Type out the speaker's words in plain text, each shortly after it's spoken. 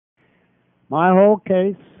My whole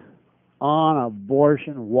case on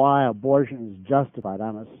abortion, why abortion is justified.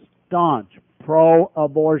 I'm a staunch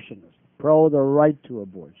pro-abortionist, pro the right to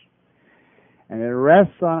abortion. And it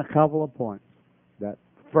rests on a couple of points. That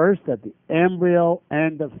first, that the embryo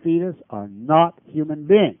and the fetus are not human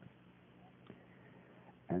beings.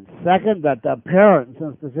 And second, that the parents,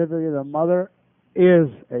 and specifically the mother, is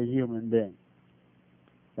a human being.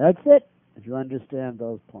 That's it, if you understand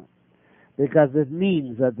those points. Because it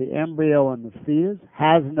means that the embryo and the fetus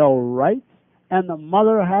has no rights, and the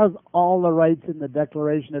mother has all the rights in the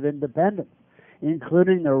Declaration of Independence,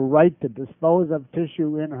 including the right to dispose of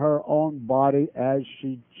tissue in her own body as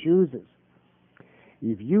she chooses.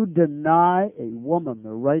 If you deny a woman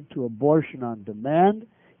the right to abortion on demand,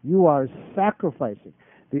 you are sacrificing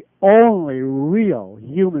the only real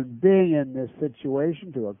human being in this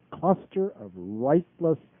situation to a cluster of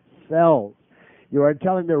rightless cells. You are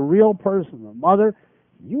telling the real person, the mother,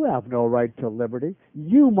 you have no right to liberty.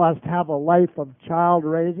 You must have a life of child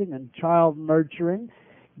raising and child nurturing.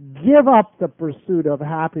 Give up the pursuit of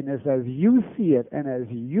happiness as you see it and as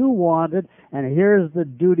you want it, and here's the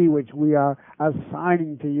duty which we are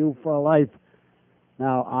assigning to you for life.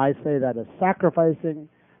 Now, I say that as sacrificing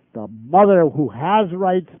the mother who has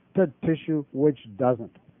rights to tissue which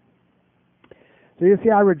doesn't. So you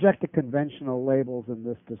see, I reject the conventional labels in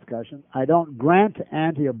this discussion. I don't grant to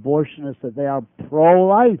anti-abortionists that they are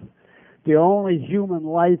pro-life. The only human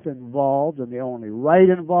life involved and the only right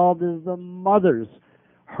involved is the mother's.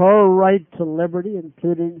 Her right to liberty,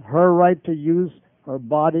 including her right to use her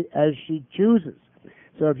body as she chooses.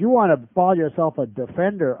 So if you want to call yourself a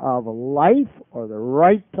defender of life or the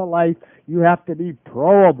right to life, you have to be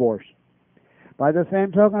pro-abortion. By the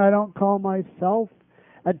same token, I don't call myself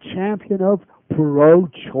a champion of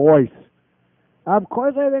pro-choice. Of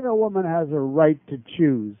course, I think a woman has a right to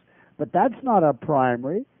choose, but that's not a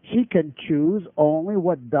primary. She can choose only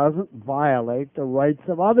what doesn't violate the rights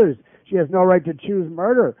of others. She has no right to choose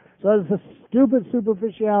murder. So it's a stupid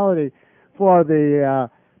superficiality for the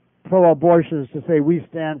pro-abortionists to say we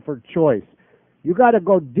stand for choice. You got to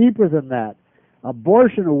go deeper than that.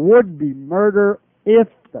 Abortion would be murder if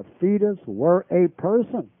the fetus were a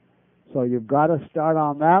person. So you've got to start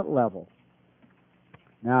on that level.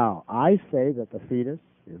 Now, I say that the fetus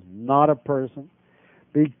is not a person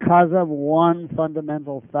because of one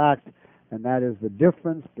fundamental fact, and that is the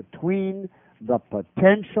difference between the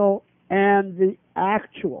potential and the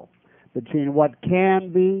actual, between what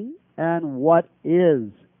can be and what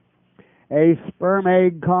is. A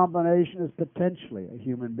sperm-egg combination is potentially a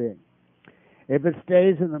human being. If it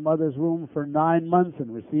stays in the mother's womb for 9 months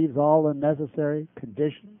and receives all the necessary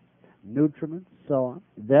conditions, nutriments, so on,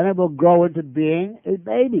 then it will grow into being a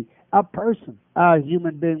baby, a person, a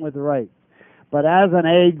human being with rights. But as an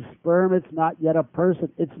egg sperm, it's not yet a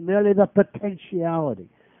person. It's merely the potentiality,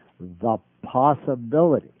 the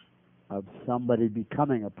possibility of somebody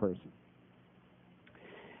becoming a person.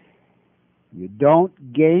 You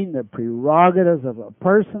don't gain the prerogatives of a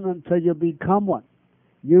person until you become one.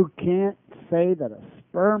 You can't say that a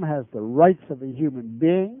sperm has the rights of a human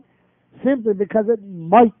being simply because it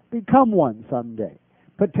might become one someday.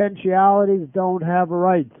 Potentialities don't have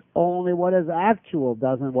rights. Only what is actual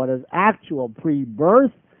does, and what is actual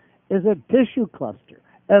pre-birth is a tissue cluster,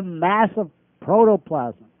 a mass of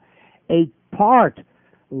protoplasm, a part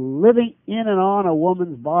living in and on a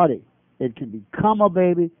woman's body. It can become a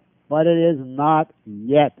baby, but it is not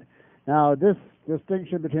yet. Now, this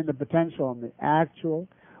distinction between the potential and the actual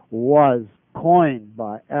was coined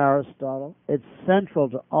by Aristotle. It's central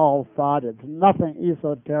to all thought. It's nothing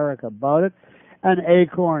esoteric about it. An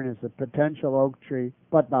acorn is a potential oak tree,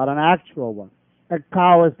 but not an actual one. A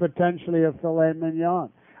cow is potentially a filet mignon.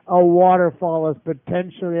 A waterfall is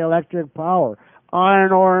potentially electric power.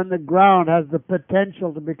 Iron ore in the ground has the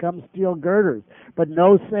potential to become steel girders. But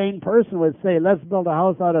no sane person would say, let's build a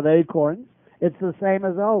house out of acorns. It's the same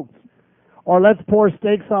as oaks. Or let's pour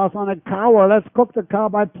steak sauce on a cow, or let's cook the cow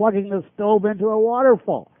by plugging the stove into a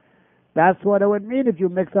waterfall. That's what it would mean if you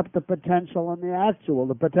mix up the potential and the actual.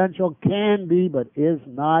 The potential can be, but is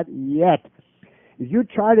not yet. If you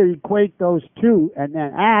try to equate those two and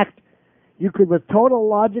then act, you could with total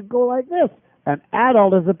logic go like this. An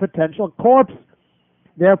adult is a potential corpse.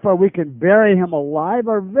 Therefore, we can bury him alive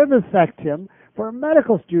or vivisect him for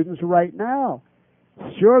medical students right now.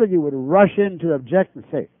 Surely you would rush in to object and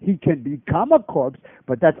say, he can become a corpse,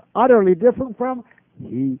 but that's utterly different from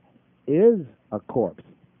he is a corpse.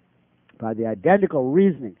 By the identical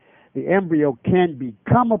reasoning, the embryo can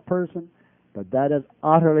become a person, but that is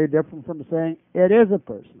utterly different from saying it is a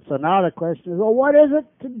person. So now the question is, well, what is it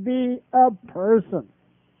to be a person?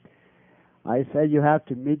 I say you have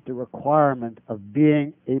to meet the requirement of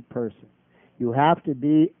being a person. You have to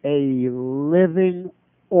be a living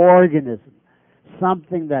organism,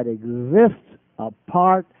 something that exists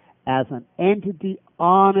apart as an entity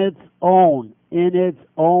on its own, in its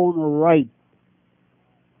own right.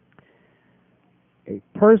 A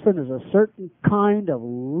person is a certain kind of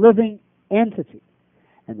living entity,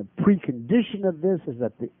 and the precondition of this is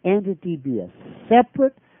that the entity be a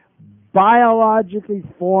separate, biologically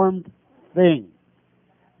formed thing,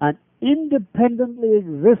 an independently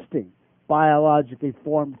existing, biologically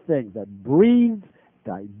formed thing that breathes,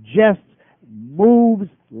 digests, moves,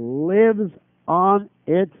 lives on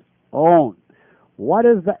its own. What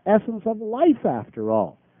is the essence of life, after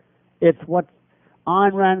all? It's what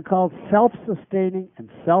Ayn Rand called self-sustaining and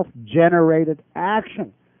self-generated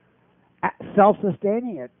action.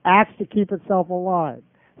 Self-sustaining, it acts to keep itself alive.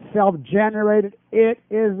 Self-generated, it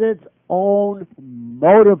is its own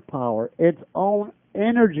motive power, its own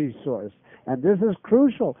energy source. And this is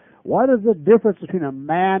crucial. What is the difference between a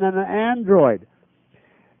man and an android?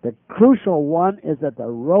 The crucial one is that the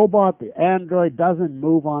robot, the android, doesn't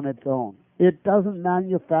move on its own. It doesn't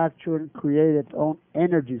manufacture and create its own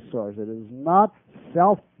energy source. It is not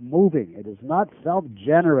self-moving. It is not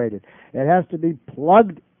self-generated. It has to be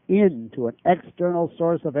plugged into an external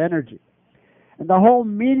source of energy. And the whole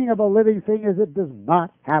meaning of a living thing is it does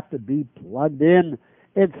not have to be plugged in.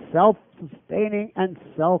 It's self-sustaining and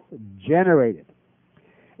self-generated.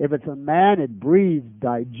 If it's a man, it breathes,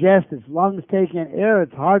 digests, its lungs take in air,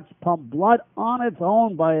 its heart pump blood on its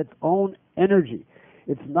own by its own energy.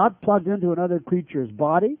 It's not plugged into another creature's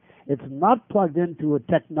body. It's not plugged into a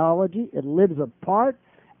technology. It lives apart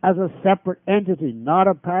as a separate entity, not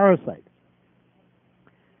a parasite.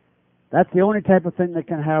 That's the only type of thing that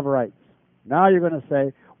can have rights. Now you're going to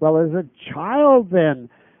say, well, is a child then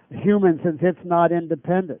human since it's not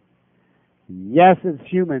independent? Yes, it's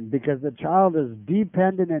human because the child is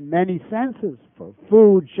dependent in many senses for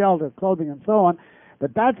food, shelter, clothing, and so on,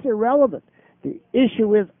 but that's irrelevant. The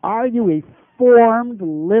issue is, are you a formed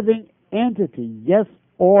living entity, yes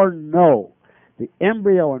or no? The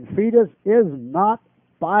embryo and fetus is not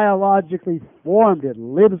biologically formed. It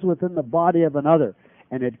lives within the body of another,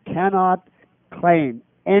 and it cannot claim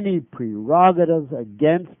any prerogatives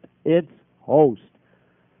against its host.